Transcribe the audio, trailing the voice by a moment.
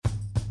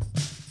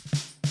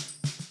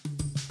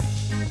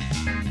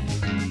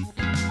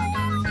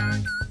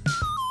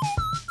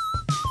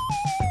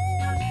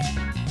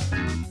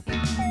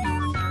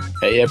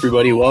Hey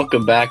everybody,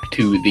 welcome back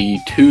to the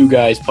Two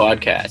Guys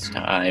podcast.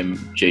 I'm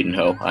Jaden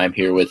Ho. I'm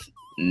here with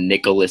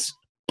Nicholas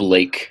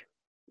Blake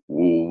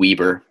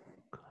Weber.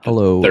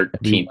 Hello,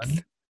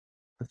 13th.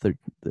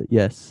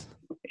 Yes.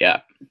 Yeah,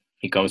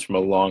 he comes from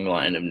a long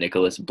line of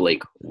Nicholas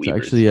Blake It's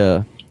Webers. actually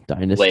a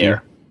dynasty.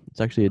 Lair.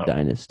 It's actually a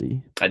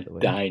dynasty. A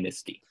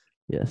dynasty.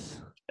 Yes.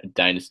 A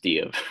dynasty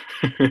of...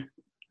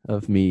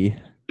 Of me.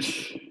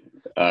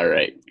 All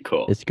right,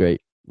 cool. It's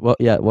great. Well,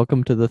 yeah,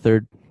 welcome to the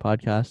third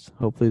podcast.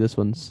 Hopefully this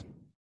one's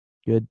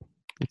good.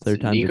 The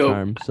third time's a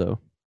charm, so.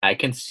 I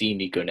can see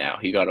Nico now.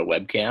 He got a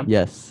webcam.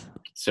 Yes.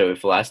 So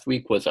if last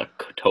week was a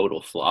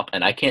total flop,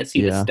 and I can't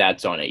see the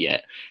stats on it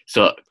yet,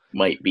 so it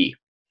might be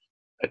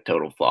a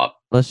total flop.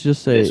 Let's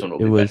just say it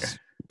was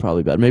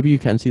probably bad. Maybe you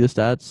can see the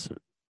stats,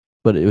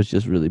 but it was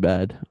just really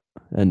bad,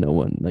 and no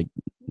one,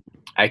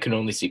 I can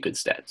only see good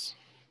stats.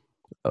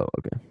 Oh,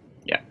 okay.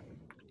 Yeah.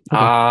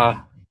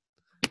 Okay.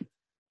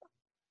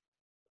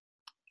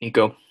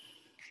 Nico,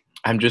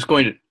 I'm just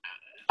going to...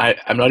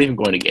 I'm not even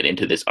going to get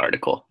into this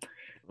article,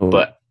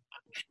 but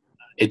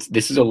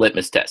this is a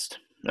litmus test,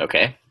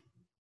 okay?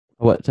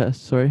 What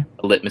test? Sorry?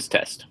 A litmus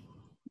test.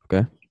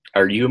 Okay.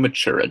 Are you a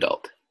mature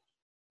adult?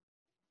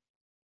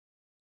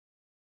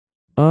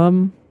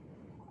 That's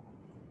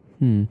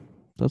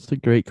a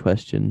great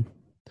question.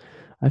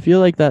 I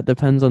feel like that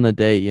depends on the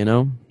day, you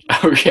know?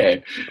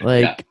 Okay.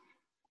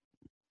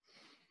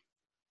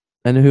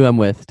 And who I'm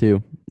with,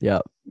 too. Yeah.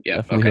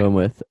 Definitely who I'm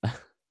with.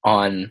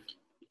 On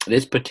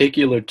this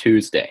particular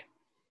Tuesday,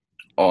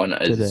 on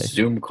a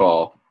Zoom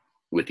call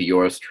with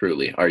yours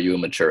truly, are you a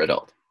mature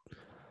adult?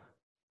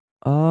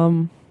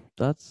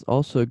 That's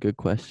also a good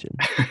question.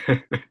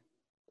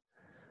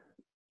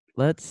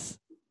 Let's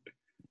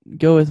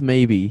go with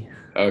maybe.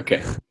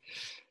 Okay.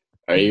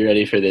 Are you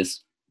ready for this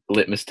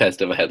litmus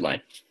test of a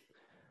headline?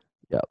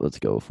 Yeah, let's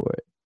go for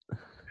it.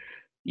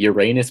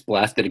 Uranus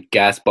blasted a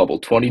gas bubble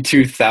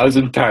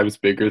 22,000 times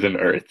bigger than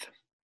Earth.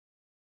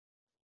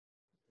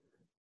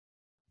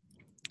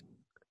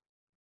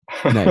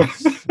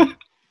 Nice.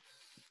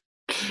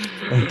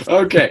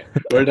 Okay,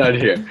 we're done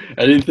here.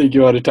 Anything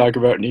you want to talk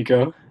about,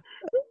 Nico?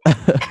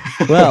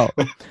 Well,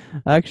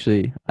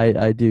 actually,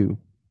 I do.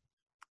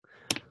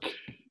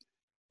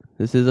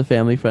 This is a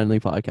family-friendly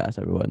podcast,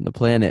 everyone. The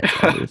planet.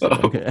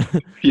 Okay.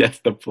 Yes,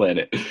 the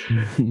planet.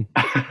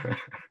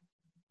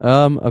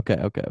 Okay.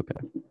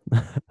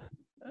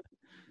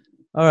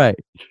 All right.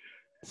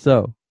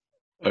 So.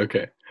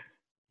 Okay.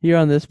 Here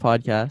on this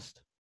podcast,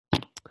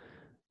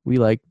 we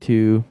like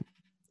to.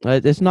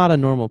 It's not a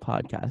normal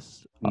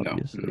podcast,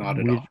 obviously. No, not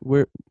at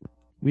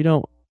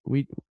all.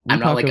 I'm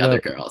not like other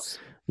girls.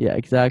 Yeah,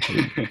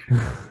 exactly.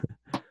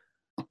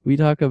 We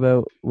talk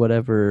about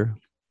whatever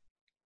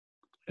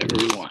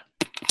we want.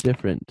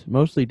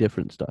 Mostly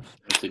different stuff.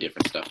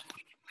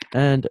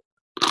 And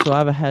so I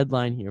have a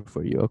headline here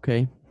for you,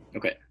 okay?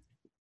 Okay.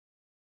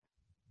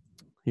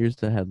 Here's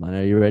the headline.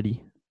 Are you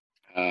ready?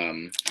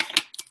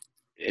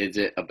 Is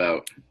it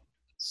about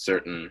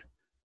certain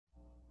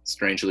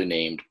strangely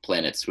named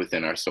planets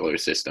within our solar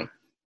system?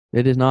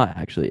 It is not,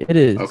 actually. It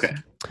is. Okay.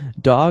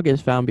 Dog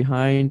is found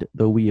behind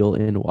the wheel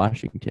in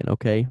Washington,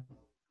 okay?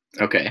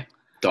 Okay.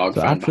 Dog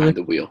found behind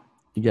the wheel.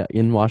 Yeah,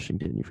 in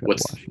Washington. You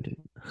forgot Washington.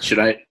 Should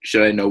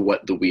I know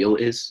what the wheel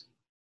is?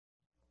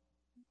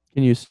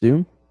 Can you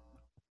assume?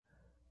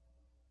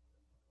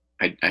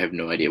 I have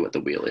no idea what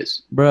the wheel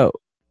is. Bro,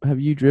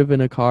 have you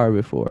driven a car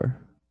before?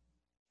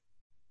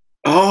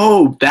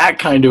 Oh, that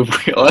kind of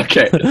wheel.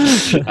 Okay,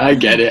 I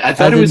get it. I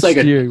thought it was like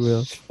a steering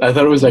wheel. I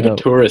thought it was like a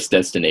tourist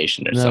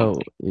destination or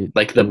something,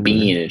 like the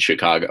Bean in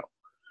Chicago.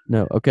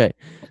 No, okay.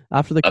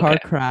 After the car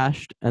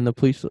crashed and the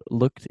police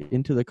looked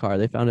into the car,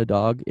 they found a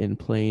dog in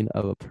plane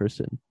of a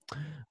person.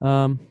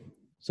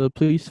 So the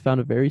police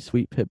found a very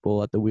sweet pit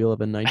bull at the wheel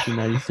of a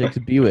 1996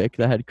 Buick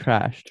that had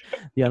crashed.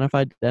 The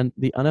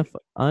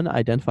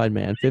unidentified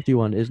man,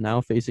 51, is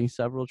now facing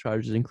several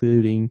charges,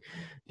 including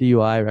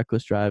DUI,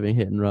 reckless driving,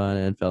 hit and run,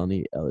 and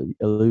felony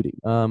eluding.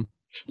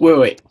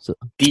 Wait. So,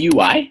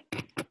 DUI?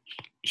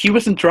 He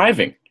wasn't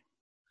driving.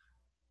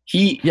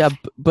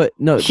 But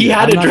no. He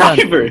had a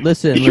driver.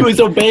 Listen, he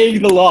was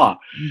obeying the law.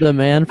 The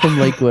man from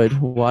Lakewood,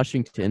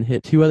 Washington,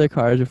 hit two other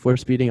cars before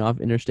speeding off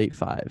Interstate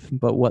 5.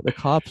 But what the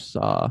cops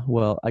saw,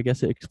 well, I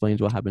guess it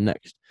explains what happened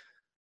next.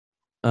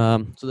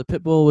 So the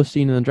pit bull was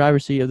seen in the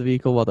driver's seat of the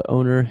vehicle while the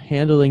owner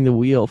handling the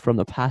wheel from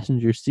the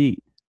passenger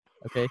seat.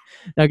 Okay.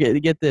 Now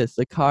get this: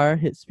 the car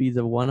hit speeds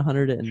of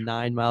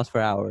 109 miles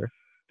per hour.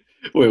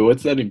 Wait,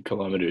 what's that in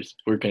kilometers?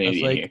 We're Canadian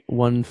here. That's like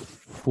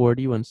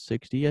 140,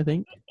 160, I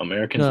think.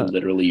 Americans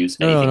literally use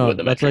anything with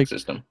the metric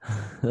system.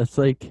 That's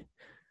like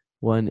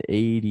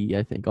 180,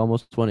 I think.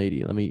 Almost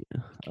 180. Let me...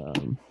 are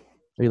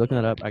you looking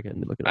that up? I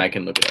can look it up. I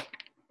can look it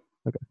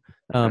up.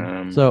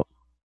 Okay. So,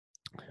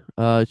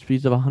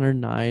 speeds of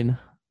 109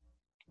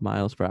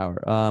 miles per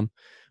hour.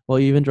 Well,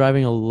 even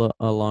driving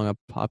along a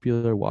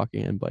popular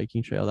walking and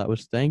biking trail that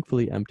was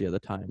thankfully empty at the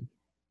time.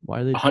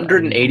 Why are they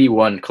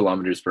 181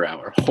 kilometers per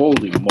hour?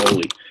 Holy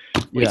moly!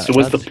 Wait, so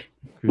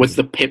was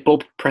the pit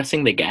bull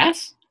pressing the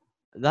gas?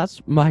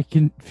 That's my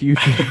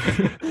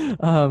confusion.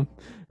 um,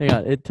 Hang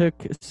on. It took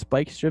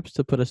spike strips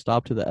to put a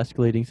stop to the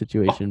escalating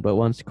situation, but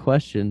once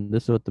questioned,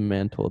 this is what the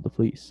man told the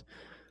police.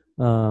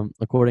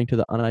 According to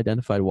the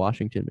unidentified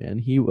Washington man,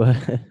 he was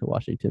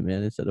Washington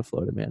man instead of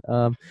Florida man.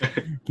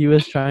 He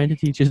was trying to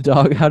teach his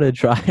dog how to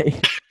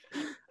drive.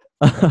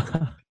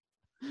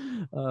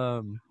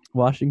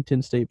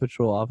 Washington State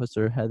Patrol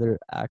Officer Heather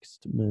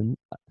Axtman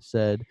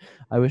said,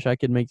 "I wish I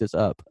could make this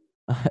up.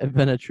 I've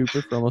been a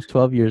trooper for almost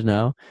 12 years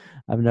now.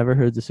 I've never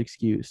heard this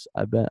excuse.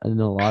 I've been in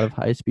a lot of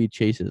high-speed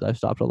chases. I've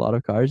stopped a lot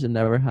of cars, and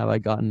never have I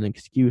gotten an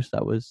excuse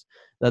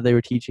that they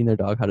were teaching their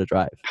dog how to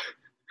drive."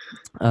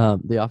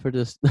 The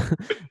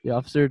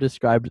officer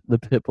described the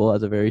pit bull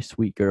as a very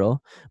sweet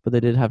girl, but they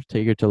did have to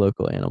take her to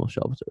local animal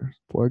shelter.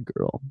 Poor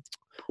girl.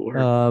 Poor.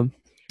 Um,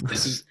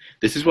 This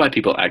is why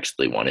people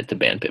actually wanted to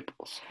ban pit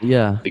bulls.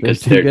 yeah, Because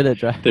they're too good at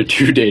driving. They're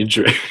too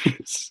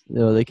dangerous.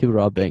 No, they could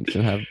rob banks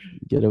and have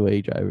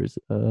getaway drivers.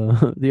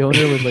 The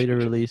owner was later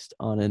released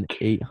on an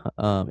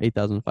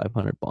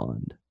 $8,500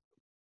 bond,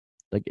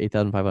 like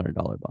 $8,500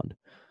 bond.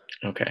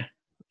 Okay.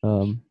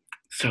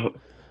 So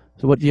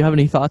what do you have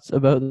any thoughts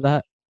about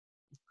that?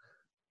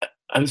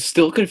 I'm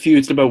still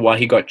confused about why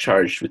he got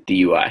charged with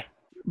DUI.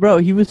 Bro,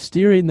 he was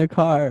steering the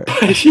car.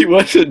 He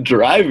wasn't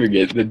driving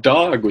it. The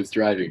dog was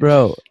driving.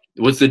 Bro,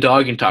 was the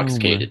dog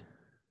intoxicated?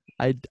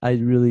 I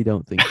really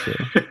don't think so.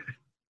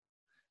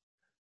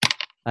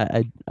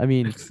 I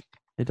mean,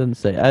 it doesn't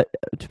say.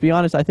 To be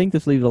honest, I think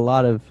this leaves a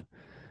lot of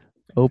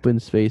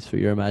open space for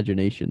your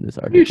imagination. This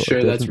article. Are you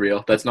sure that's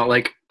real? That's not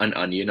like an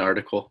Onion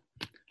article.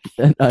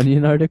 An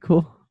Onion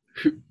article?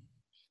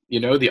 You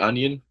know, the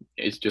Onion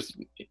is just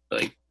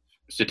like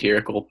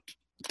satirical.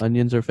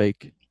 Onions are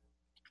fake.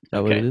 Is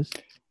that what it is?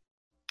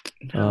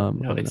 No,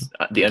 it's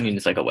the Onion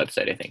is like a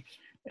website, I think,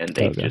 and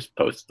they just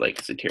post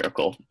like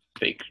satirical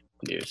fake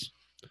news.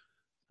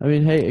 I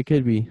mean, hey, it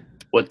could be.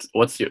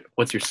 What's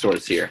your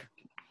source here?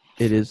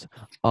 It is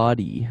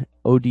Oddee,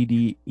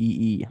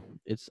 ODDEE.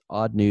 It's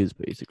odd news,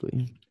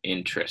 basically.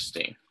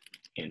 Interesting.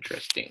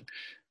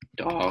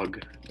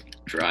 Dog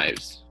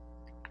drives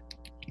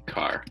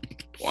car,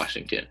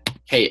 Washington.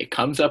 Hey, it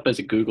comes up as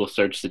a Google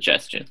search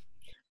suggestion.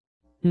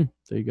 There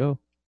you go.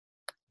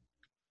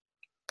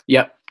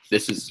 Yep,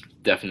 this is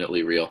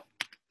definitely real.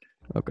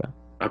 Okay.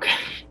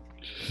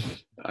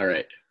 All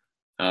right.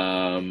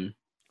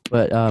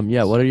 But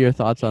yeah, what are your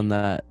thoughts on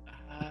that?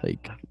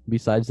 Like,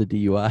 besides the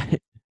DUI?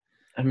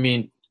 I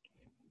mean,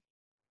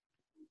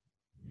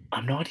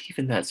 I'm not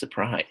even that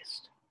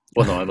surprised.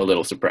 Well, no, I'm a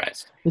little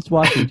surprised. It's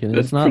Washington.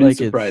 It's not like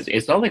surprising.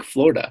 It's not like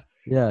Florida.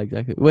 Yeah,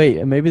 exactly.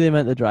 Wait, maybe they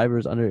meant the driver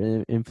is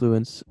under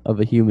influence of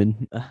a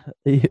human.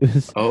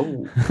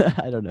 Oh.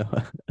 I don't know.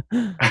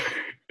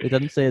 It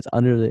doesn't say it's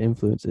under the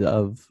influence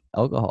of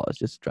alcohol. It's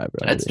just driver.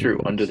 That's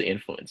true. Under the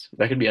influence.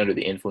 That could be under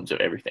the influence of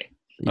everything.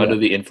 Yeah. Under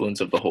the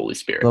influence of the Holy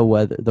Spirit.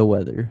 The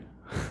weather.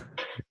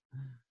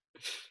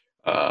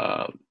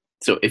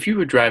 So if you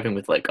were driving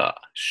with like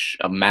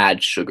a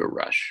mad sugar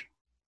rush,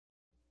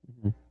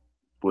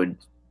 would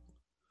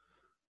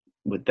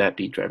that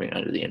be driving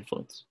under the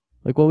influence?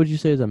 Like, what would you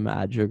say is a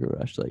mad sugar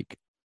rush? Like,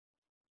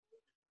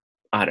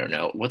 I don't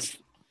know.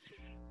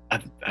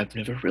 I've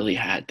never really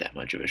had that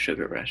much of a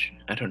sugar rush.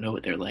 I don't know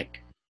what they're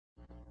like.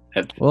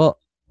 Well,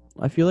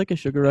 I feel like a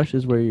sugar rush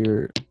is where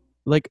you're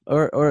like,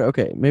 or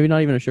okay, maybe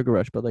not even a sugar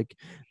rush, but like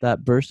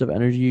that burst of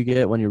energy you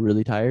get when you're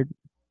really tired.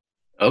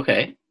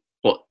 Okay.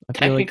 Well,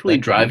 technically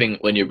driving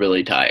when you're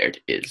really tired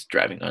is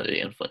driving under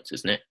the influence,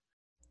 isn't it?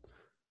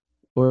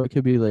 Or it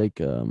could be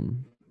like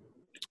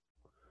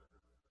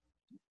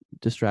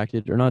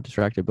distracted, or not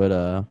distracted, but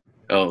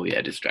oh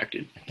yeah,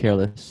 distracted.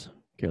 Careless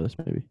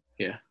maybe.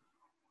 Yeah.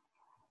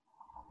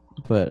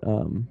 But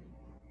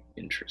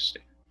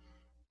interesting.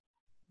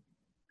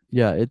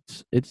 Yeah,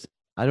 it's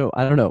I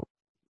don't know.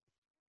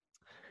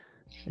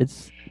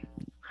 It's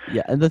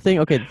yeah, and the thing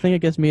that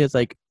gets me is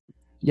like,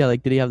 yeah,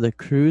 like did he have the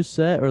cruise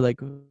set, or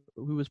like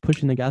who was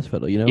pushing the gas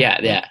pedal, you know?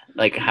 Yeah.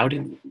 Like how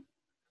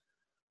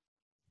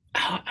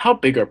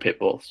big are pit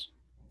bulls?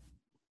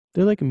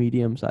 They're like a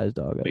medium-sized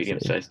dog.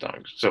 Medium-sized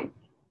dogs. So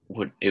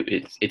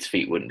its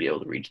feet wouldn't be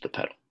able to reach the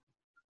pedal.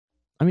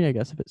 I mean, I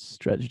guess if it's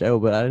stretched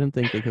out, but I didn't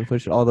think they could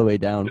push it all the way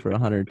down for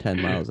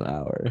 110 miles an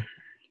hour.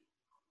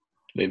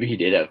 Maybe he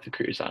did have the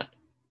cruise on.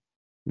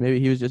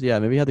 Maybe he was just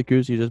maybe he had the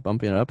cruise, he was just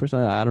bumping it up or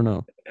something. I don't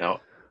know. Oh.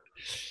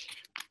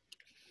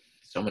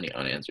 So many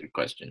unanswered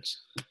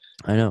questions.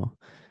 I know.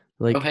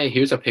 Like, oh, hey,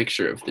 here's a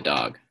picture of the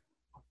dog.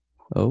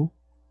 Oh?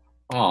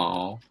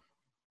 Aww.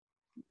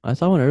 I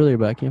saw one earlier,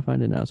 but I can't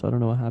find it now, so I don't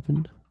know what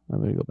happened. I'm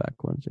going to go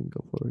back once and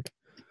go forward.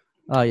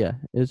 Oh, yeah.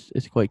 It's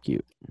quite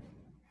cute.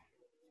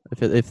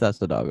 If that's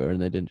the dog, or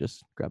they didn't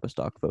just grab a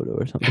stock photo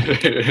or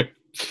something.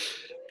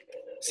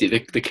 See, the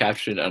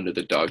caption under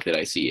the dog that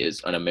I see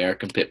is, an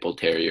American Pit Bull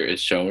Terrier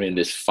is shown in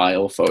this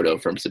file photo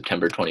from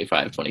September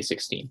 25,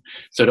 2016.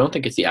 So I don't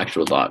think it's the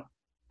actual dog.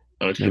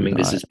 I'm assuming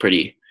this is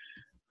pretty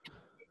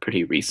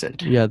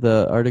recent. Yeah,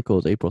 the article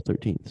is April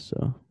 13th,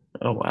 so.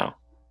 Oh, wow.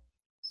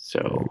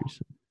 So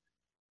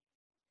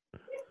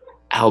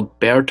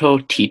Alberto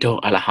Tito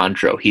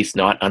Alejandro. He's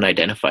not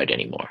unidentified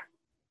anymore.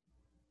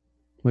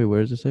 Wait,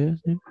 where does it say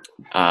his name?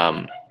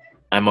 I'm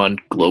on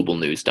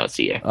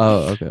globalnews.ca.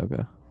 Oh, okay.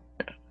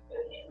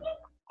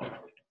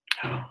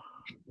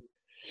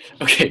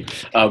 Okay.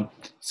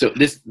 So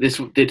this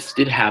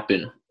did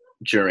happen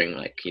during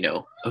a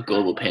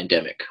global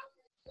pandemic.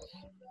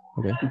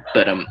 Okay.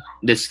 But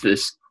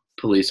this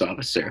police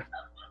officer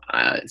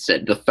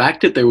said the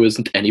fact that there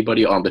wasn't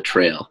anybody on the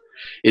trail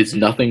is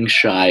nothing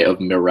shy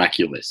of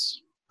miraculous.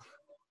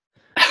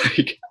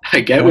 I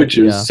get what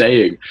you're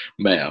saying,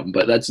 ma'am,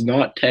 but that's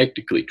not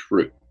technically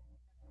true.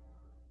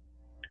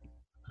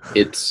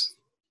 It's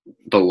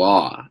the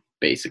law,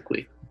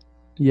 basically.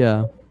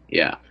 Yeah.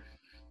 Yeah.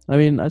 I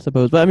mean, I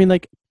suppose, but I mean,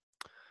 like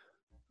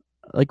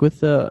with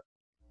the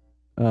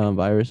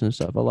virus and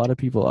stuff, a lot of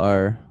people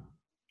are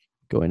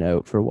going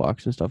out for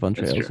walks and stuff on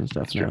trails and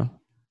stuff now.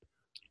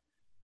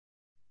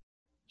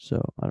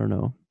 So I don't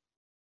know.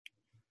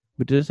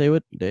 But did it say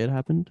what day it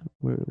happened?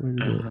 Where did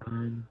it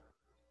happen?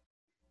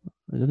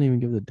 It doesn't even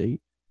give the date,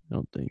 I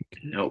don't think.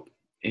 Nope.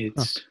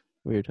 It's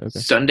weird. Okay.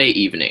 Sunday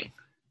evening.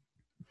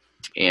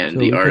 And so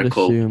the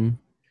article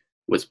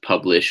was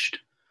published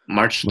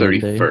March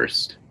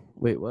 31st.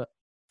 Wait, what?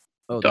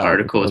 Oh, the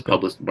article was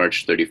published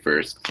March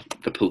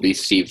 31st. The police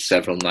received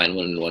several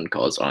 911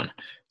 calls on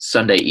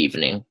Sunday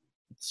evening.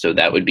 So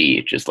that would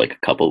be just like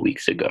a couple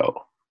weeks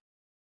ago.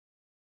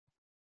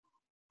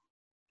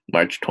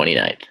 March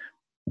 29th.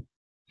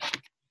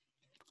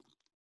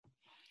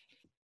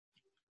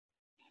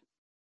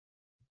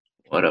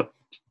 What a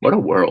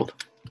world.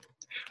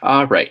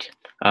 All right.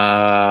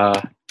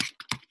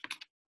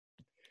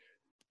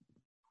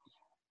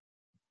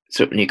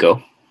 So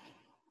Nico.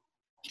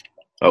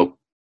 Oh,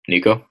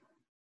 Nico.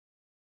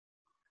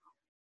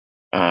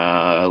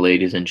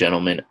 Ladies and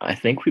gentlemen, I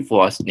think we've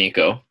lost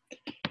Nico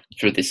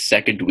for the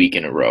second week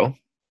in a row.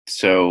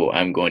 So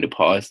I'm going to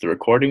pause the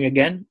recording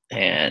again,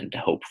 and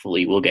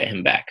hopefully we'll get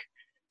him back.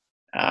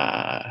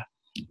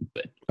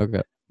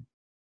 Okay.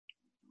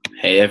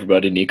 Hey,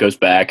 everybody, Nico's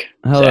back.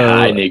 Hello. Say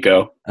hi,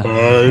 Nico.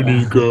 Hi,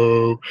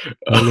 Nico.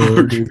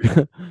 Hello,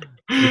 Nico.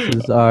 This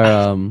is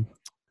our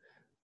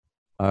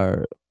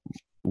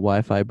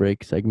Wi-Fi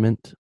break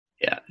segment.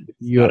 Yeah.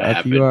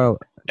 If you are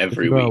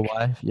every week.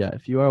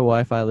 If you are a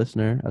Wi-Fi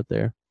listener out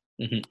there,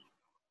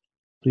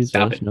 please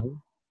let us know.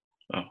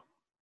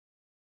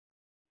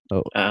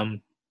 Oh.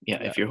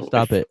 Yeah. If you're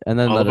stop it, and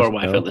then all let of our us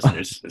Wi-Fi know.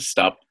 listeners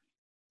stop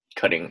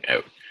cutting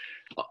out.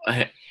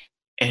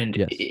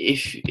 And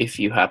if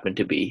you happen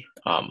to be,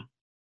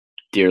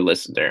 dear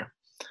listener,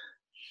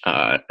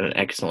 an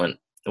excellent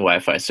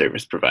Wi-Fi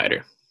service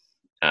provider,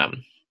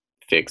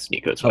 fix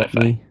Nico's Help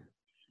Wi-Fi. me.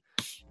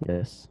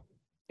 Yes.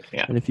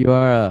 Yeah. And if you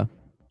are a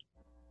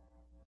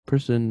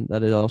person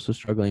that is also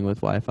struggling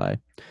with Wi-Fi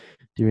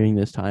during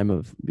this time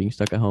of being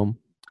stuck at home,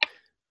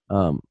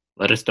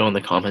 let us know in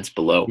the comments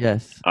below.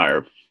 Yes.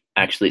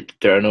 Actually,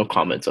 there are no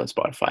comments on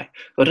Spotify.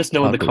 Let us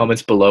know in the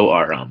comments below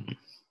our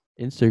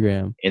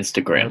Instagram.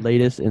 Our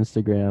latest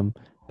Instagram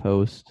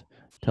post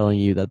telling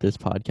you that this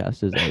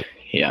podcast is out.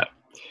 Yeah.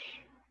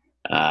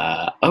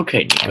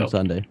 Okay, Nico.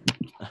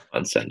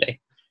 On Sunday.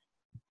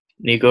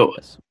 Nico,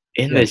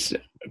 this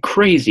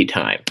crazy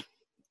time,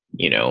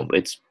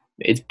 it's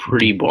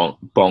pretty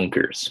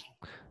bonkers.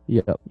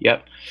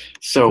 Yep.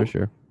 So, for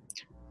sure.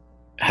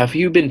 Have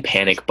you been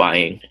panic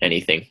buying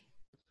anything?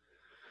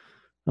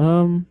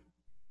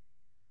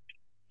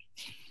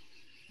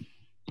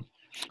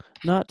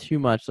 Not too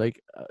much.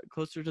 Like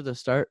closer to the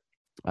start,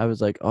 I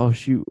was like, "Oh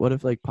shoot, what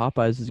if like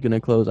Popeyes is gonna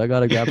close? I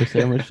gotta grab a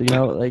sandwich."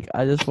 Like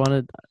I just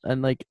wanted,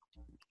 and like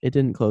it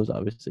didn't close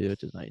obviously,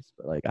 which is nice.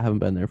 But like I haven't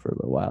been there for a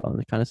little while, and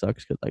it kind of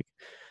sucks because like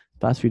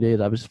the past few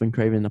days I've just been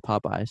craving the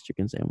Popeyes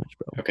chicken sandwich,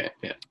 bro. Okay,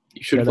 yeah,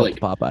 you should have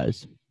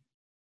Popeyes.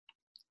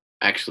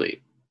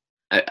 Actually,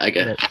 I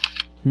get it.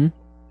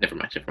 Never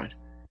mind.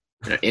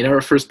 In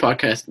our first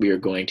podcast, we were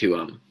going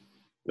to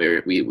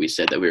we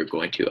said that we were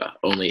going to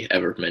only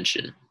ever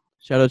mention.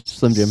 Shout out to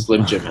Slim Jim.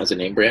 Slim Jim has a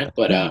name brand,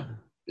 but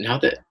now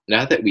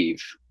that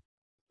we've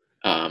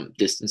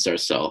distanced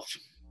ourselves,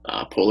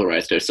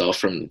 polarized ourselves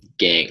from the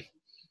gang.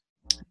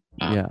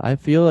 I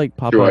feel like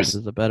Popeyes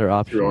is a better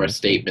option. Through our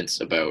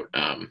statements about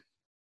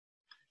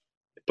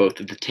both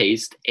the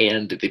taste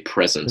and the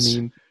presence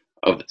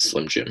of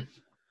Slim Jim.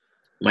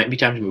 Might be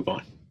time to move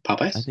on.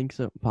 Popeyes? I think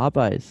so.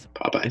 Popeyes.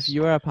 If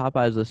you are a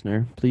Popeyes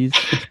listener, please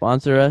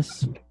sponsor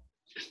us,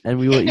 and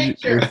we will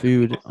eat your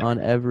food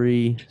on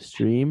every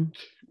stream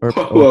or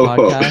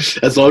podcast.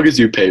 As long as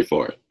you pay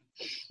for it.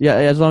 Yeah,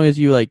 as long as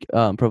you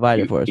provide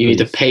it for us. You need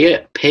to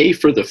pay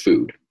for the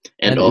food,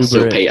 and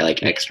also pay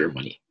extra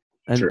money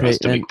for us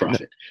to make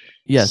profit.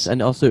 Yes, and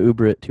also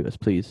Uber it to us,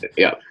 please.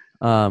 Yeah.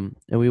 And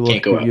we will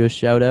give you a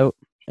shout out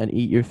and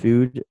eat your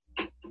food,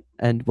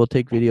 and we'll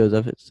take videos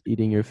of it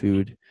eating your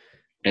food.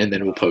 And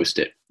then we'll post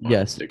it.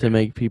 Yes, Instagram. To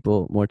make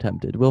people more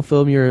tempted. We'll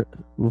film your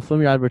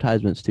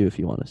advertisements too if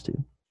you want us to.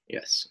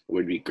 Yes, it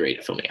would be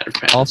great filming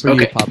advertisements. All for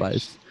you,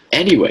 Popeyes.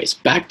 Anyways,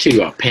 back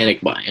to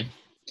panic buying.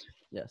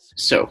 Yes.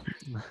 So,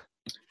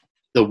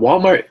 The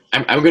Walmart.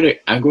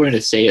 I'm going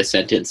to say a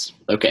sentence,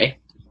 okay,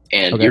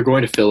 and Okay. you're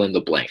going to fill in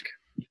the blank.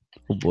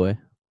 Oh boy.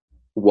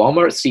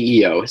 Walmart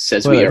CEO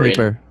says we Toilet are in.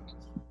 paper.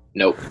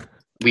 Nope.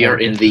 We are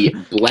in the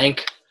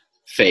blank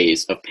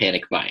phase of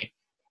panic buying.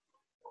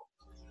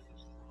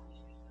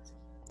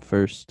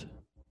 First.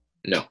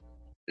 No.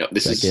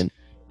 This Second.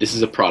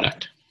 is a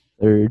product.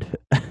 Third.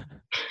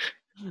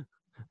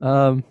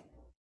 So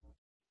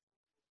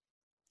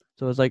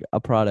it's like a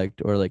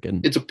product or like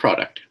It's a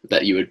product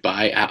that you would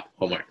buy at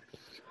Walmart.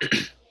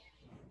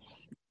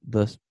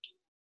 this.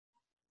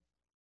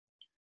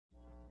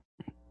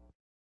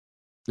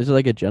 Is it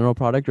like a general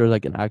product or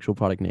like an actual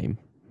product name?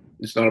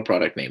 It's not a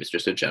product name. It's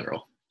just a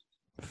general.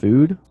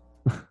 Food?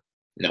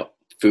 No.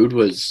 Food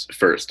was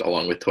first,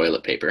 along with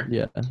toilet paper.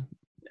 Yeah,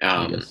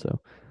 I guess so.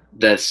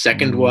 The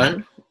second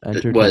one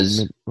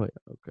Entertainment. Wait,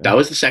 okay. that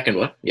was the second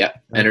one. Yeah.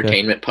 Okay.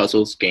 Entertainment,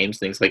 puzzles, games,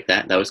 things like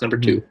that. That was number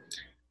 2.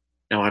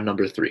 Now I'm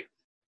number 3.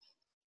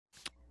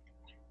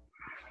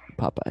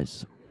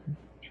 Popeyes.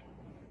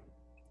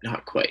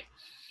 Not quite.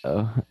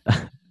 Oh.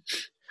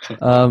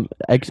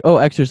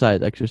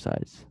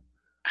 Exercise.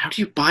 How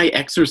do you buy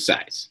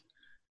exercise?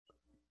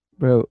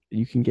 Bro,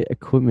 you can get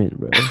equipment,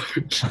 bro.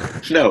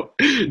 No,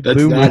 that's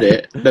Boomer. not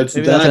it. That's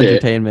Maybe not that's it.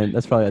 entertainment.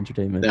 That's probably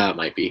entertainment. That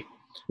might be.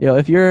 Yo,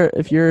 if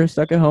you're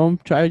stuck at home,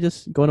 try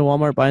just going to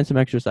Walmart, buying some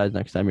exercise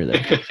next time you're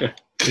there.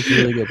 It's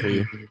really good for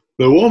you.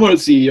 The Walmart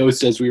CEO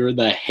says we were in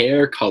the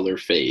hair color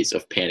phase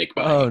of panic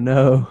buying. Oh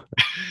no.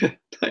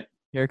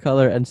 Hair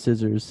color and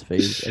scissors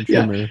phase and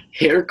Yeah. trimmer.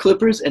 Hair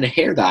clippers and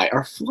hair dye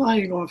are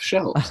flying off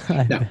shelves.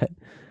 I No. bet.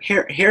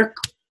 Hair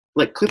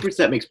like clippers,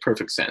 that makes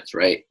perfect sense,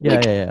 right? Yeah,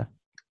 Like, yeah.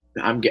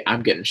 I'm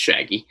getting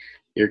shaggy.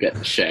 You're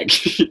getting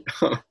shaggy.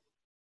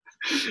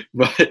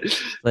 But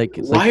Like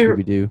it's why like are-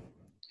 Scooby-Doo.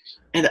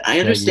 and I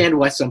understand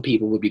why some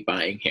people would be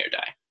buying hair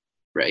dye,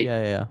 right?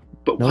 Yeah.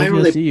 But No why one's are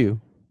gonna they? see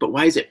you. But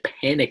why is it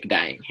panic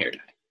dyeing hair dye?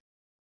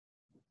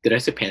 Did I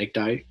say panic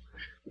dye?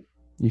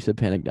 You said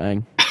panic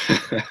dying.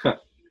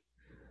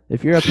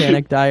 If you're a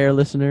panic dyer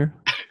listener,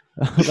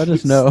 let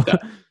us know.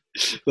 Stop.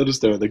 Let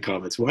us know in the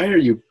comments. Why are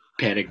you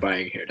panic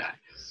buying hair dye?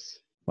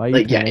 Why are you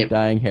Like, yeah, panic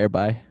dyeing hair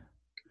by?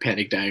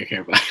 Panic dyeing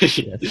hair dye.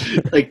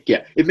 Yes. Like,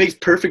 yeah, it makes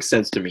perfect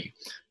sense to me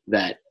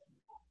that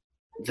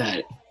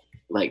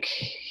like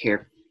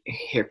hair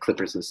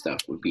clippers and stuff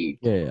would be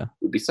Yeah.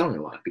 selling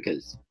a lot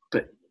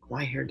but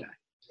why hair dye?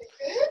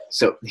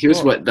 So here's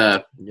Well, what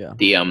the Yeah.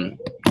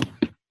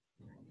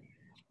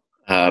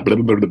 blah, blah,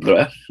 blah, blah,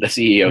 blah, the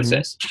CEO Mhm.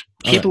 says.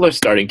 Okay. People are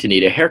starting to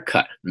need a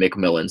haircut,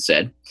 McMillan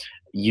said.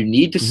 You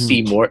need to Mhm.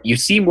 see more. You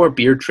see more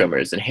beard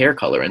trimmers and hair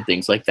color and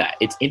things like that.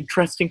 It's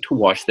interesting to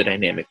watch the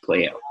dynamic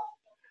play out.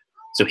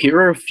 So here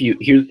are a few.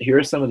 Here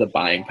are some of the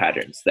buying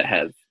patterns that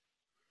have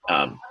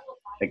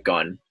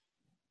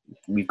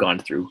we've gone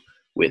through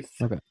with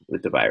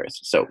the virus.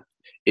 So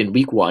in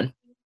week 1,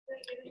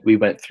 we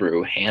went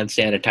through hand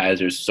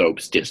sanitizers,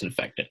 soaps,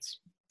 disinfectants.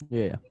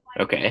 Yeah.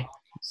 Okay,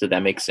 so that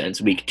makes sense.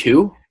 Week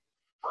 2,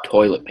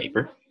 toilet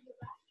paper.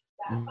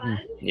 Mhm.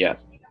 Yeah.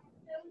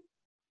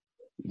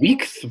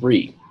 Weeks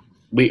 3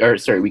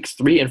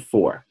 and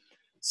 4,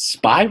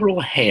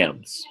 spiral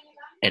hams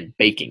and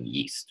baking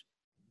yeast.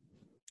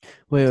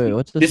 Wait.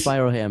 What's the This-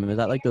 spiral ham? Is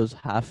that like those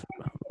half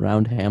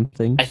round ham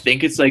things? I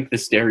think it's like the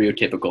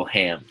stereotypical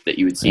ham that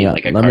you would see in Yeah.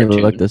 like a Let cartoon.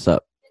 me look this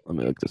up.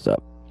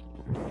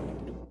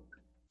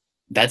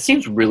 That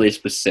seems really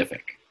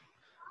specific.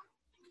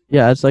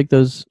 Yeah, it's like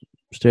those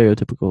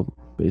stereotypical,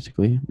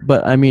 basically.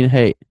 But I mean,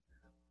 hey,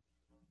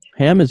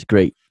 ham is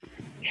great.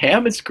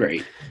 Ham is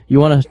great. You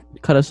want to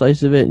cut a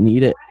slice of it and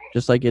eat it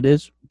just like it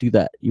is? Do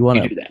that. You want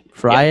You to do that.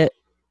 fry it?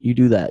 You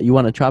do that. You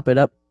want to chop it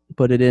up,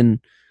 put it in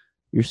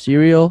your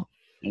cereal?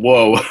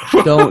 Whoa.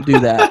 Don't do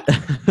that.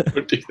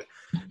 Don't do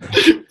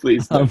that.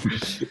 Please don't.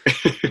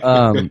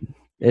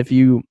 If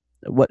you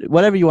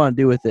whatever you want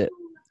to do with it,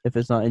 if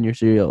it's not in your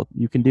cereal,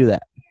 you can do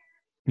that.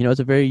 You know, it's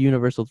a very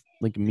universal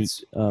like meat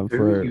It's for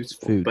very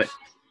useful, food. but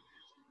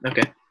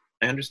okay,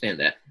 I understand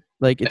that.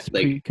 Like it's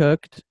like-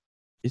 pre-cooked,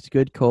 it's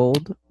good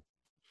cold.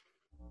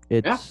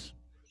 It's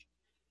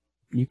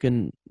you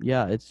can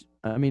it's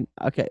I mean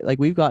okay, like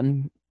we've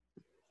gotten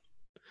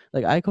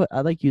like I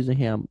like using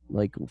ham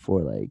like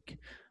for like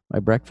my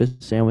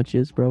breakfast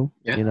sandwiches, bro.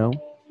 Yeah. You know?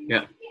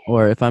 Yeah.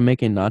 Or if I'm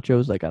making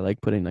nachos, like I like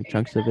putting like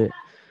chunks of it.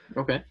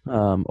 Okay.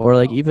 Or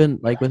like even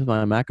like with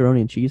my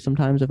macaroni and cheese,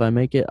 sometimes if I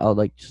make it, I'll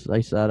like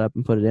slice that up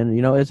and put it in.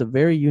 You know, it's a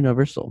very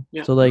universal.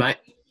 Yeah. So like,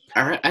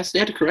 all right, I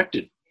stand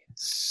corrected.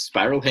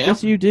 Spiral ham,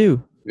 yes, you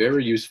do.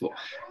 very useful.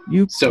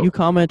 You So- you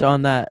comment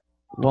on that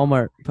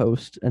Walmart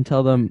post and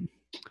tell them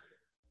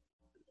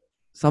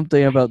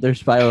something about their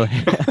spiral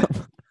ham.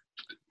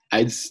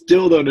 I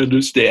still don't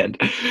understand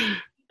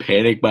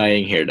panic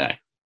buying hair dye.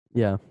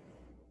 Yeah,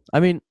 I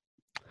mean,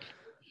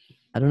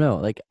 I don't know.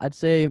 Like I'd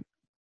say,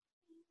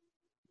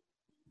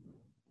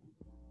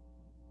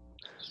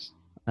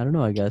 I don't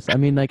know. I guess I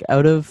mean like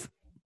out of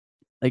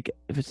like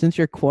since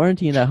you're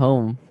quarantined at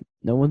home,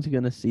 no one's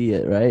gonna see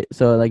it, right?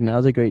 So like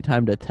now's a great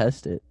time to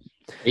test it.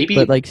 Maybe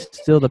But like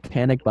still the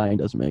panic buying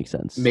doesn't make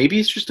sense. maybe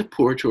it's just a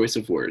poor choice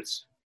of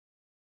words.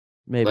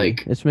 Maybe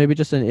Like, it's maybe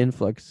just an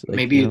influx. Like,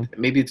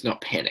 maybe it's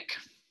not panic.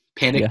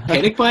 Panic Yeah.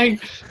 panic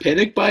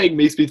buying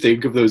makes me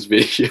think of those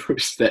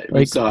videos that we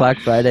like saw, Black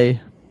Friday.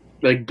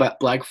 like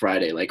Black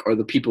Friday, like, or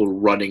the people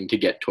running to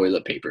get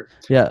toilet paper,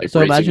 Yeah. like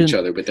So racing each imagine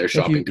other with their if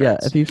shopping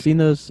carts. if you've seen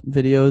those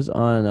videos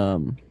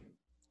on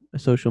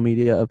social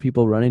media of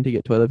people running to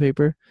get toilet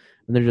paper,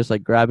 and they're just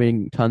like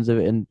grabbing tons of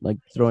it and like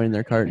throwing in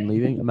their cart and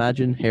leaving.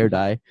 Imagine hair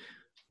dye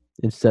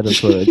instead of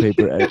toilet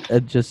paper.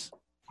 It just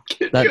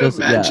Can that you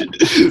doesn't. Yeah.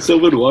 imagine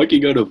someone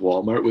walking out of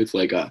Walmart with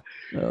like a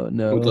Oh with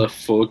a no,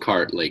 full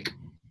cart, like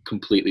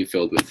completely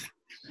filled with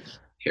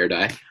hair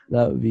dye?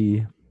 that would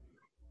be.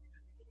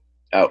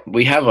 Oh,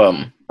 we have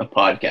a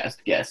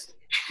podcast guest.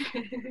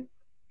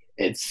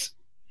 It's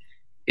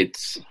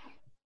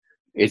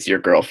your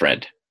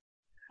girlfriend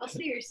Also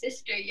your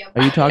sister, yeah.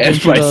 Are you talking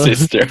and to my the-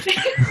 sister.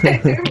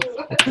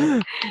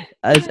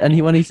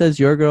 When he says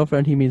your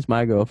girlfriend, he means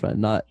my girlfriend,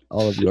 not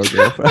all of your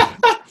girlfriend.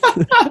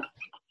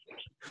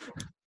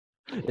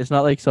 It's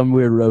not like some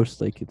weird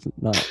roast. Like it's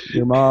not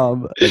your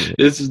mom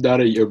This is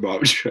not a your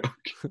mom joke.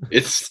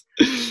 It's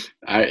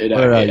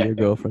your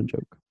girlfriend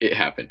joke. it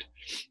happened.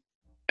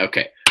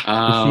 Okay.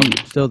 Is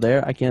she still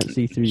there? I can't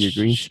see through your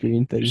green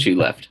screen thing. She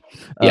left.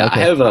 Oh, Yeah,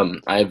 okay.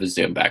 I have a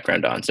Zoom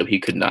background on, so he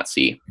could not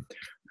see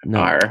No,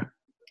 our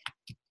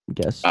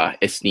guess.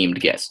 esteemed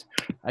guest.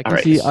 I can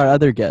alright. see our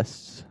other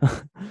guests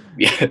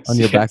Yes. on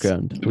your yes.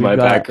 background. We've My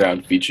got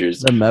background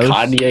features the mouse.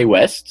 Kanye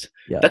West.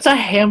 Yeah. That's a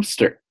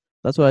hamster.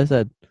 That's what I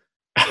said.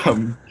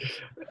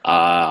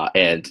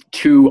 And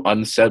two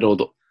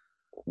unsettled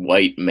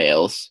white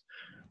males.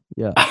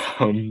 Yeah.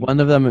 Um, One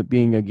of them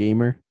being a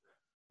gamer.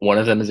 one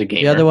of them is a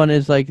gamer. The other one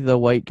is like the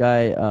white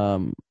guy.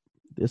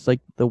 It's like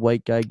the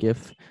white guy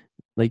gif.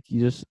 Like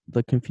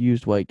the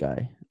confused white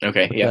guy.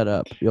 Okay, Look yeah. that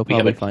up. You'll We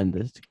have probably a- find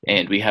this.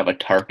 And we have a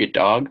target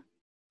dog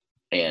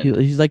and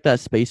He's like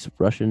that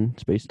Russian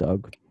space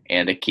dog,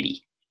 and a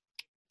kitty.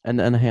 and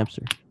a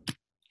hamster.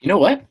 You know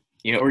what?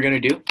 You know what we're gonna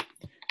do?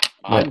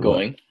 I'm What?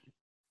 going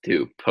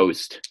to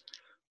post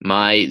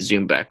my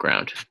Zoom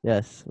background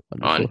Yes.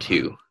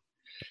 Wonderful.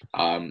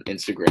 onto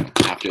Instagram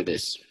after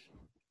this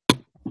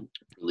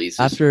releases.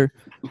 After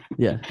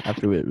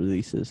it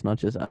releases, not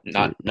just after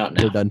not we're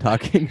now. done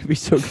talking. It'd be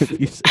so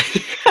confusing.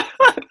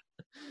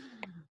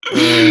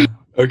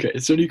 Okay,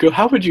 so Nico,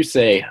 how would you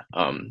say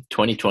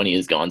 2020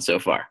 has gone so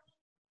far?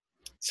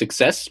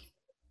 Success?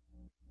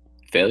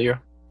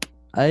 Failure?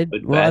 I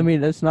Good, well, I bad.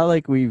 mean, it's not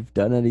like we've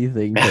done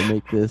anything to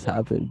make this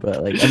happen,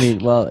 but like, I mean,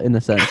 well, in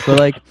a sense, but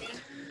like,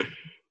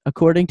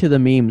 according to the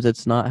memes,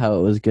 it's not how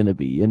it was gonna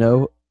be, you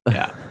know?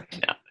 Yeah.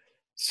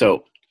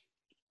 So,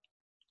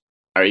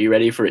 are you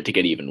ready for it to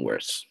get even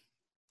worse?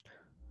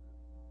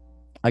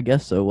 I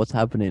guess so. What's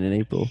happening in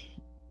April?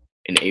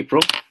 In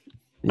April?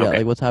 Yeah, Okay.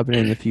 like what's happening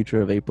in the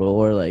future of April,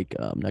 or like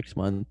next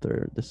month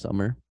or this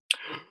summer?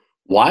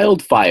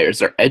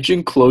 Wildfires are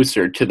edging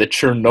closer to the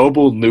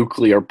Chernobyl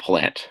nuclear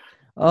plant.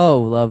 Oh,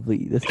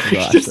 lovely! This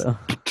is Just- awesome.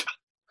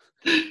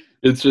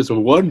 It's just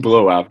one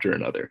blow after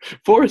another.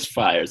 Forest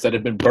fires that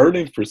have been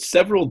burning for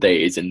several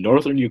days in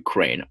northern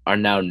Ukraine are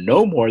now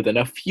no more than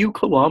a few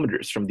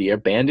kilometers from the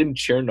abandoned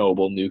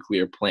Chernobyl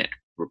nuclear plant,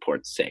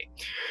 reports say.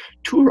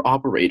 Tour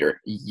operator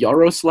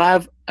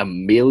Yaroslav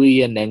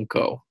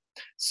Emelianenko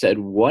said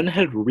one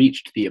had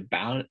reached the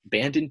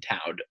abandoned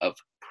town of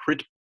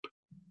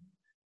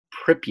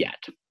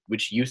Pripyat,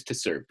 which used to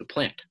serve the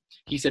plant.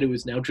 He said it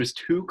was now just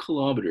 2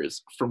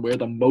 kilometers from where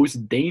the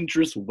most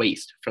dangerous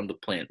waste from the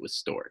plant was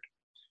stored.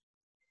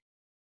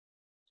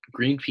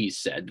 Greenpeace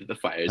said that the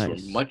fires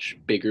Nice. were much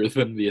bigger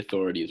than the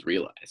authorities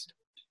realized.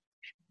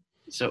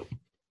 So,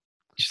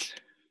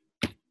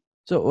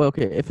 So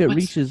okay, if it What's-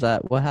 reaches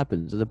that, what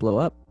happens? Does it blow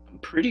up? I'm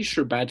pretty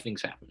sure bad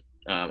things happen.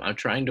 I'm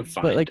trying to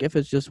find. But like, if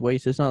it's just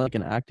waste, it's not like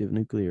an active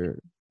nuclear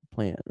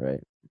plant, right?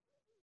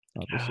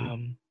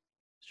 Obviously,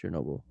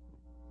 Chernobyl.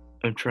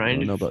 I'm I trying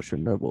don't know to. about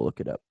Chernobyl. Look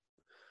it up.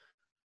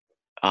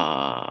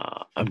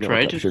 I'm I've never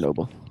trying looked to. up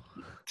Chernobyl.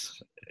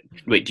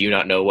 Wait, do you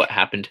not know what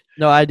happened?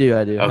 No, I do.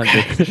 I'm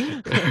Okay.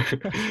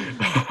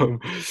 good.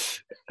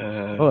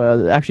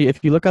 Um, Actually,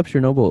 if you look up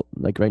Chernobyl,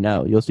 like right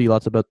now, you'll see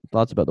lots about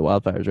the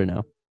wildfires right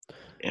now.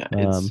 yeah.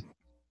 It's, Um,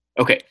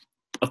 okay.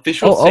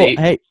 Officials say.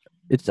 hey,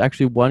 it's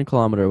actually 1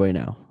 kilometer away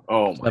now.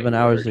 Oh my 7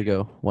 hours word.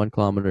 ago, 1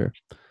 kilometer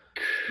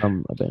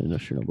from abandoned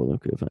Chernobyl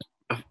nuclear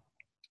plant.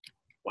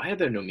 Why are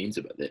there no memes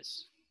about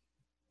this?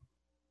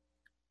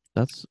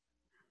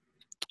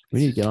 We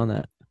need to get on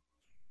that.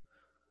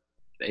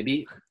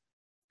 Maybe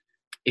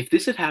if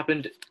this had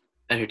happened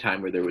at a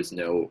time where there was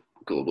no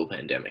global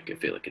pandemic, I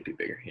feel like it'd be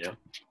bigger. You know.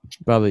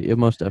 Probably,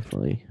 most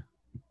definitely.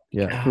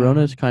 Yeah,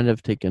 Corona's kind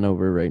of taken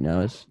over right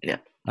now. Yeah.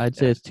 I'd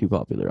say it's too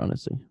popular,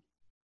 honestly.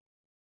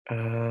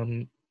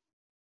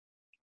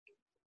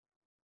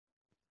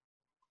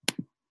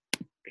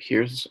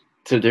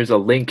 There's a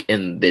link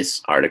in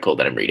this article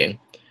that I'm reading.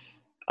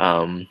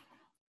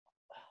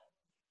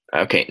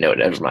 Okay, no,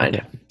 never mind.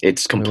 Okay.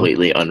 It's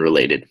completely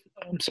unrelated.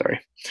 I'm sorry.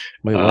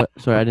 Wait, what?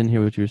 Sorry, I didn't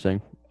hear what you were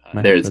saying.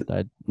 My There's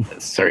headset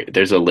died.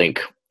 there's a link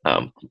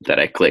that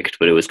I clicked,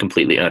 but it was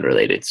completely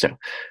unrelated. So,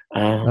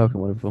 Okay,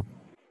 wonderful.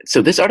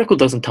 So this article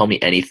doesn't tell me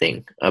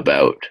anything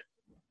about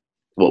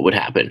what would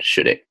happen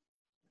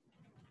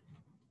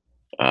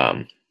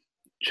um,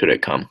 should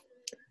it come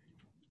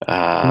Give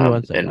me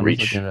 1 second. and I'm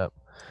just looking it up.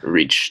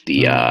 reach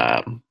the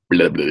blah,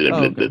 blah, blah, Oh, blah,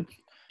 okay. blah.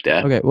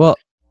 Yeah. Okay, well,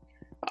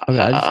 okay,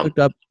 I just Um, looked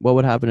up what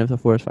would happen if the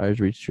forest fires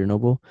reached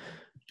Chernobyl,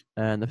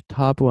 and the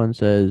top one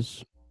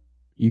says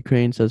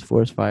Ukraine says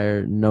forest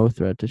fire, no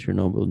threat to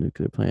Chernobyl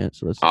nuclear plant.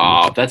 So let's do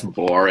Oh, that's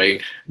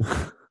boring.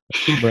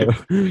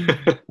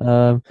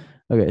 Bro.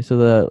 Okay, so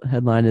the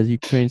headline is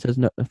Ukraine says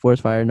no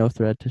forest fire, no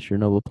threat to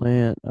Chernobyl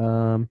plant.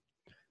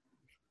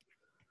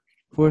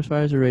 Forest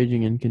fires are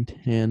raging in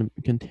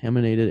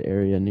contaminated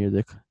area near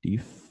the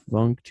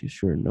defunct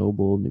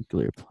Chernobyl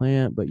nuclear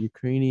plant, but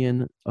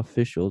Ukrainian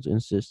officials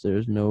insist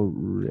there's no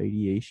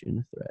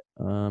radiation threat.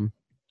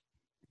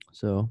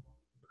 So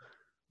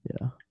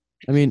yeah.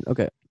 I mean,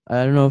 okay.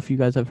 I don't know if you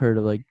guys have heard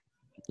of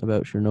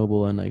about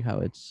Chernobyl and how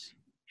it's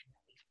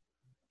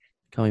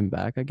coming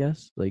back, I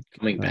guess.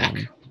 Coming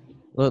back.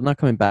 Well, not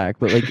coming back,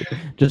 but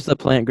just the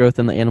plant growth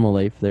and the animal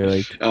life.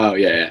 They're Oh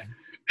yeah.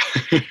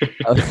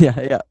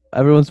 yeah.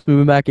 Everyone's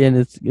moving back in.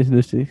 It's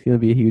gonna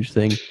be a huge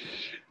thing.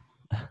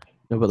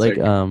 No, but Sick.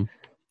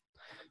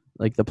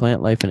 the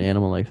plant life and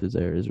animal life is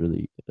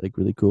really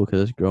really cool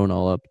because it's grown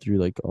all up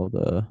through all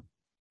the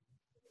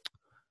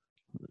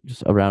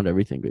just around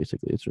everything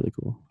basically. It's really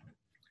cool.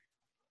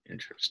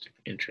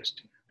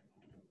 Interesting.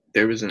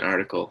 There was an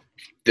article.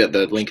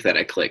 The link that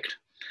I clicked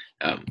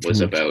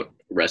was about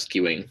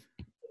rescuing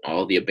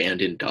all the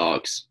abandoned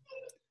dogs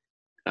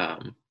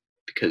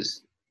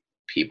because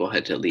people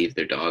had to leave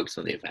their dogs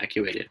when they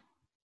evacuated.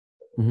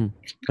 Mm-hmm.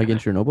 Like in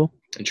Chernobyl?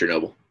 In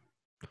Chernobyl.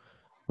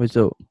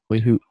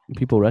 Wait, who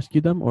people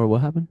rescued them or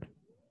what happened?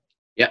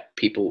 Yeah,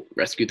 people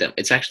rescued them.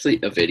 It's actually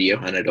a video,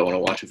 and I don't want to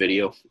watch a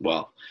video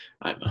while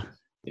I'm,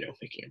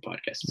 making a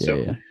podcast.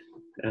 Yeah,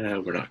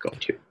 we're not going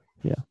to.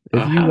 Yeah.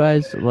 If you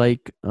guys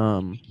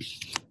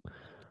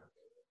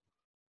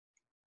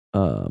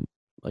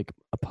like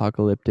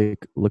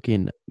apocalyptic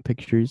looking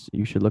pictures,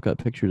 you should look up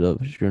pictures of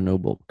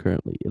Chernobyl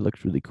currently. It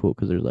looks really cool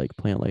because there's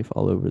plant life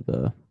all over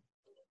the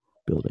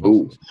buildings.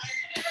 Ooh.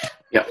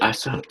 Yeah, I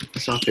saw a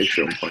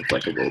picture of one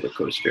a roller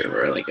coaster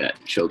or a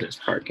children's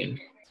park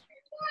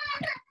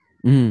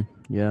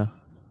Yeah.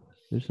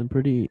 There's some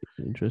pretty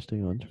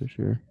interesting ones for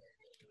sure.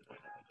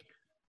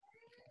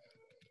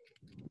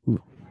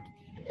 Ooh.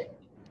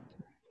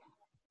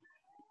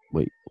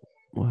 Wait,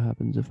 what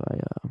happens if I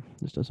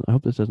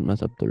hope this doesn't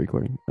mess up the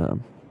recording.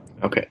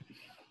 Okay.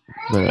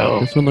 But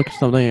this one looks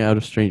something out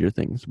of Stranger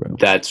Things, bro.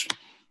 That's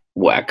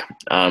whack.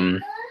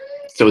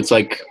 So it's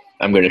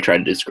I'm going to try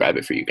to describe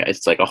it for you guys.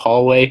 It's like a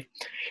hallway,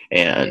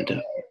 and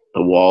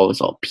the wall is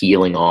all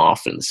peeling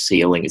off, and the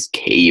ceiling is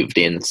caved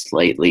in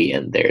slightly,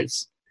 and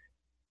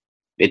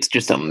it's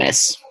just a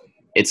mess.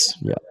 It's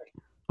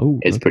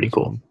pretty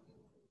cool.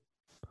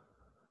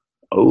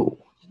 Oh,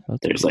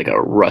 there's a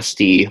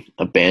rusty,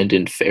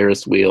 abandoned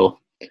Ferris wheel.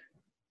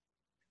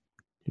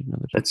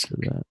 That's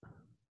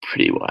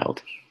pretty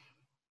wild.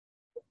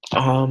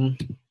 How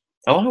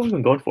long have we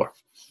been going for?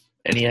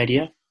 Any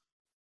idea?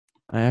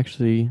 I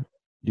actually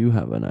do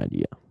have an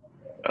idea.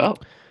 Oh.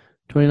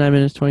 29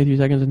 minutes, 23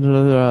 seconds,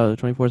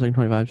 24 seconds,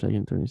 25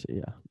 seconds, 26.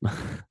 Yeah.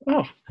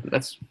 Oh,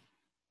 that's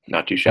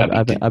not too shabby.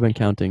 I've been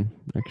counting,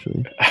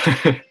 actually.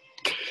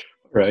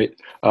 Right.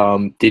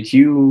 Did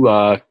you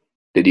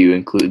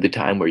include the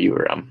time where you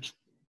were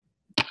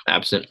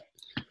absent?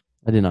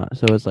 I did not.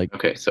 So it's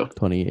okay, so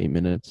 28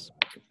 minutes.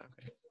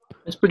 Okay.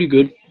 That's pretty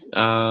good.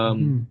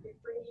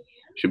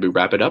 Should we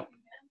wrap it up?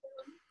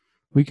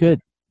 We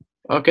could.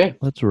 Okay.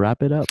 Let's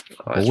wrap it up.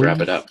 Let's wrap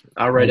it up.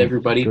 All right,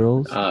 everybody.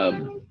 Girls.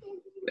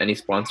 Any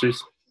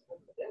sponsors?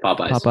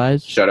 Popeyes.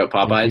 Popeyes. Shout out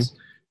Popeyes.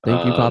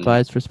 Thank you,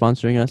 Popeyes, for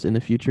sponsoring us in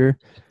the future.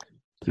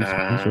 Please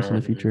sponsor us in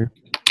the future.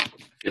 I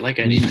feel like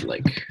I need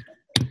to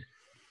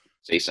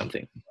say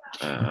something.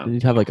 You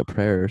need to have a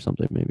prayer or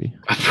something, maybe.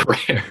 A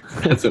prayer.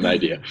 That's an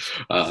idea.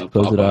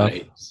 Close it off.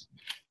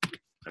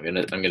 I'm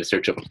gonna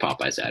search up a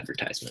Popeyes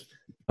advertisement,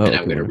 and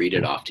I'm gonna read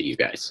it off to you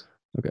guys.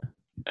 Okay.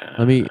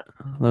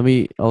 Let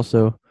me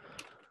also.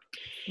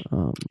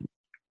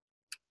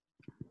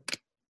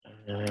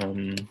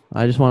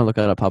 I just want to look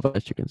at a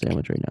Popeyes chicken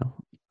sandwich right now.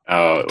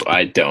 Oh,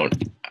 I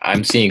don't.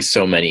 I'm seeing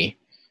so many.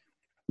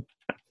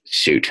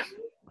 Shoot.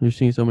 You're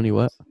seeing so many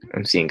what?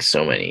 I'm seeing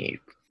so many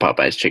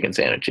Popeyes chicken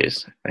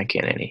sandwiches. I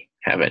can't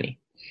have any.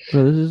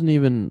 Bro, this isn't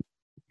even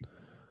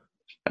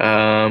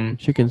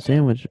chicken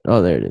sandwich.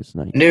 Oh, there it is.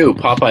 Nice. New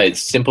Popeyes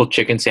simple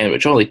chicken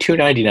sandwich, only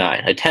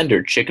 $2.99. A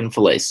tender chicken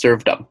fillet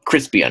served up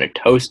crispy on a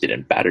toasted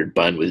and battered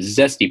bun with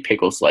zesty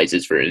pickle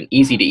slices for an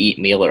easy-to-eat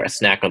meal or a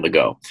snack on the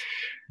go.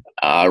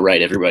 All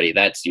right, everybody,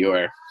 that's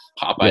your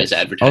Popeyes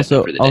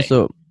advertisement for the day.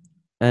 Also,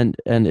 and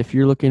if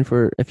you've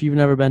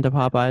never been to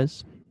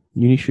Popeyes,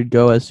 you should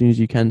go as soon as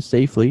you can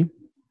safely.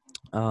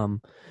 If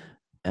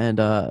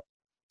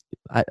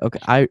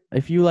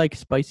you like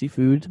spicy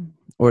food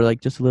or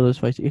just a little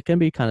spicy, it can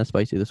be kind of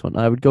spicy. This one,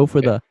 I would go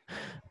for the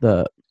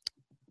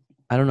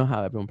I don't know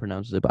how everyone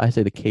pronounces it, but I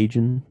say the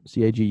Cajun,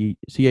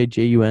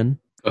 Cajun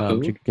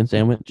Cahoon? chicken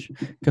sandwich.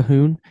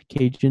 Cahoon,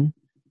 Cajun,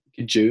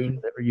 June.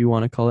 whatever you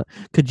want to call it.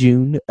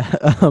 Cajun.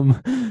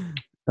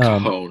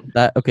 Cajon.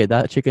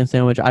 That chicken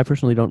sandwich. I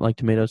personally don't like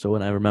tomatoes, so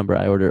when I remember,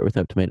 I order it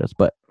without tomatoes.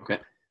 But Okay.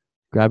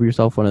 grab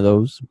yourself one of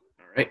those,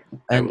 All right.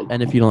 I will-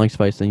 and if you don't like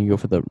spice, then you go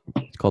for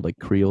it's called like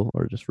Creole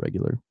or just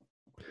regular.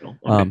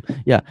 Okay.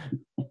 Yeah,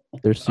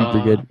 they're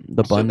super good.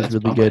 The So bun's that's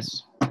really good.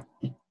 Popeyes.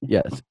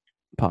 Yes,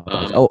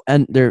 Popeyes. Um,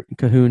 And they're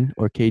Cahoon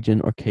or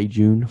Cajun or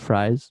Cajun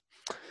fries.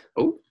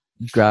 Oh,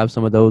 Grab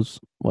some of those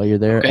while you're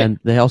there, Okay. and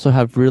they also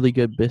have really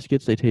good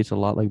biscuits. They taste a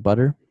lot like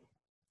butter,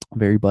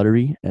 very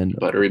buttery and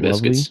buttery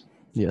lovely. biscuits.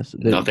 Yes,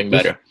 Nothing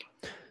just better.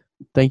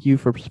 Thank you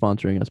for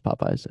sponsoring us,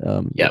 Popeyes.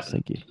 Yep. Yes,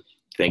 thank you.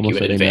 Thank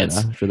Almost you in said amen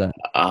advance. after that.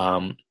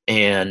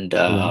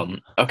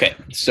 Okay,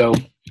 so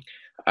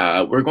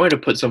we're going to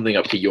put something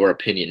up to your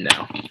opinion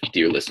now,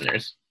 dear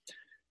listeners.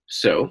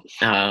 So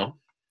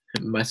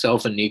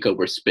myself and Nico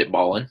were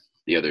spitballing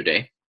the other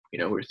day. You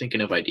know, we were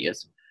thinking of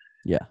ideas.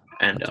 Yeah,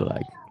 And that's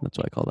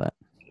what I call that.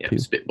 yeah, too.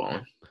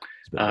 spitballing.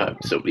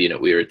 Spitballing. So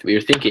we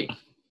were thinking,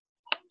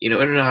 in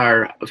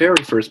our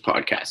very first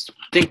podcast,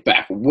 think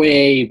back,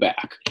 way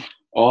back,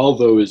 all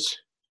those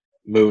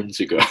moons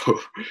ago.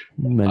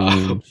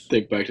 Many moons.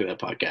 Think back to that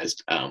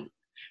podcast.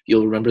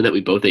 You'll remember that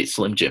we both ate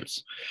Slim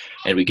Jims,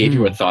 and we gave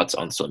you our thoughts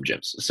on Slim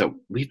Jims. So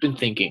we've been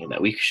thinking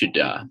that we should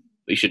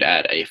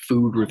add a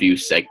food review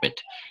segment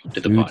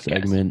to the Food podcast.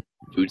 segment.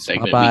 Food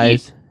segment.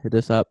 Popeyes, hit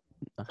us up.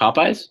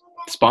 Popeyes,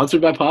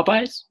 sponsored by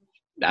Popeyes.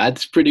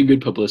 That's pretty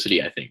good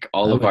publicity, I think.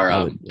 All of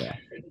our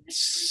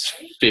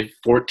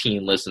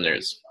 14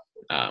 listeners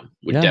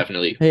would Yeah.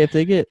 definitely Hey, if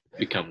they get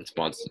become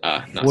sponsors.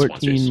 Not 14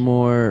 sponsors.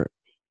 more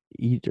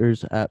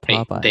eaters at Hey,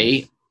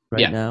 Popeyes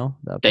yeah, now,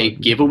 They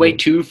give away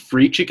 2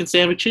 free chicken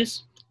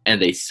sandwiches,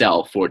 and they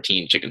sell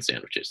 14 chicken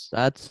sandwiches.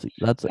 That's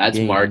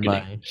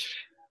marketing.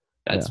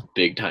 That's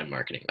big time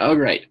marketing. All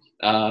right.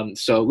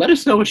 So let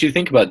us know what you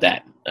think about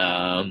that.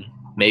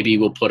 Maybe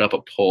we'll put up a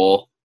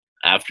poll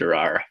after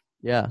our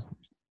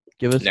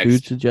Give us Next.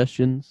 food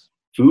suggestions.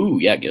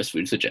 food. Yeah, give us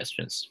food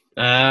suggestions.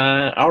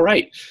 All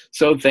right.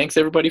 So thanks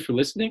everybody for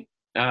listening.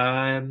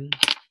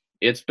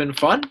 It's been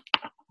fun.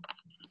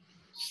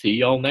 See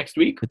y'all next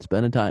week. It's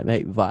been a time.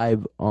 Hey,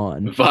 vibe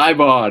on. Vibe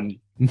on,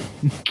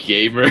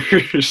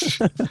 gamers.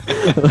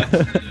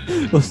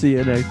 We'll see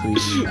you next week.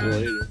 See you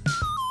later.